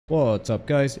What's up,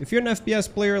 guys? If you're an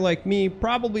FPS player like me,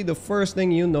 probably the first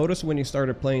thing you notice when you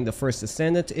started playing the First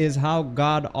Descendant is how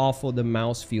god-awful the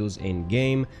mouse feels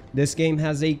in-game. This game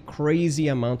has a crazy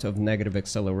amount of negative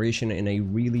acceleration and a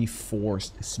really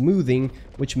forced smoothing,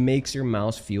 which makes your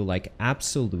mouse feel like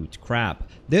absolute crap.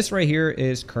 This right here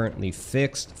is currently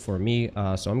fixed for me,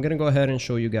 so I'm gonna go ahead and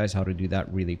show you guys how to do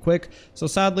that really quick. So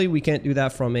sadly, we can't do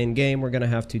that from in-game. We're gonna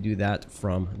have to do that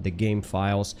from the game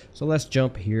files. So let's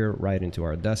jump here right into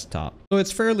our desktop. So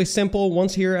it's fairly simple.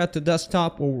 Once here at the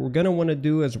desktop, what we're going to want to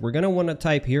do is we're going to want to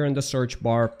type here in the search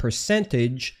bar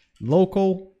percentage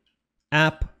local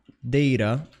app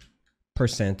data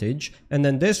percentage, and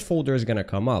then this folder is going to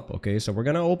come up. Okay, so we're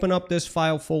going to open up this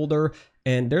file folder,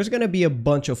 and there's going to be a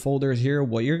bunch of folders here.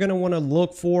 What you're going to want to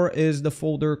look for is the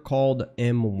folder called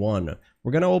M1.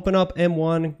 We're going to open up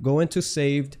M1, go into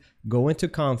saved, go into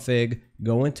config,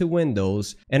 go into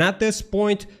Windows, and at this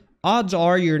point, odds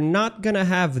are you're not gonna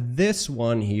have this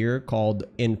one here called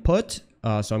input.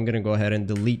 So I'm gonna go ahead and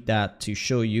delete that to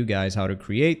show you guys how to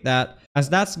create that, as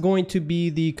that's going to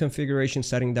be the configuration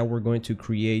setting that we're going to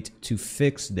create to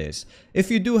fix this.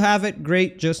 If you do have it,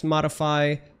 great, just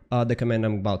modify the command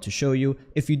I'm about to show you.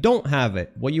 If you don't have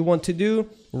it, what you want to do,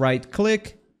 right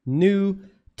click, new,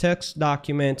 text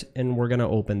document, and we're gonna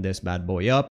open this bad boy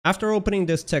up. After opening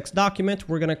this text document,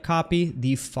 we're gonna copy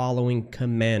the following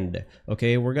command.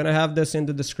 Okay, we're gonna have this in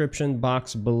the description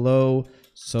box below,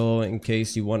 so in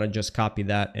case you want to just copy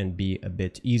that and be a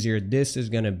bit easier, this is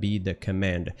gonna be the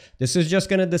command. This is just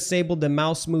gonna disable the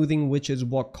mouse smoothing, which is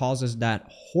what causes that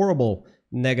horrible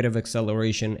negative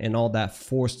acceleration and all that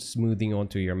forced smoothing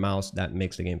onto your mouse that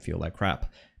makes the game feel like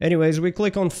crap. Anyways, we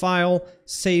click on file,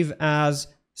 save as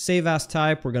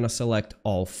type. We're going to select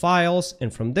all files,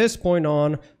 and from this point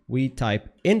on we type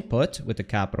input with a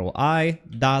capital I.ini,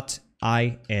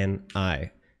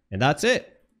 and that's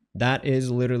it. That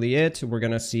is literally it. We're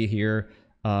going to see here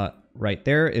right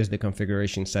there is the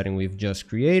configuration setting we've just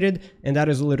created, and that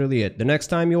is literally it. The next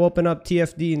time you open up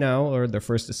TFD now, or the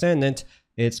First Descendant,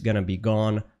 it's going to be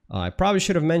gone. I probably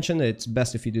should have mentioned it's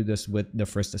best if you do this with the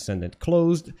First Descendant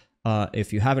closed.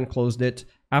 If you haven't closed it,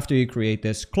 after you create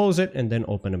this, close it and then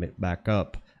open it back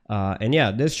up. And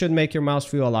yeah, this should make your mouse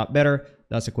feel a lot better.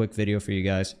 That's a quick video for you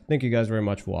guys. Thank you guys very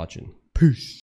much for watching. Peace.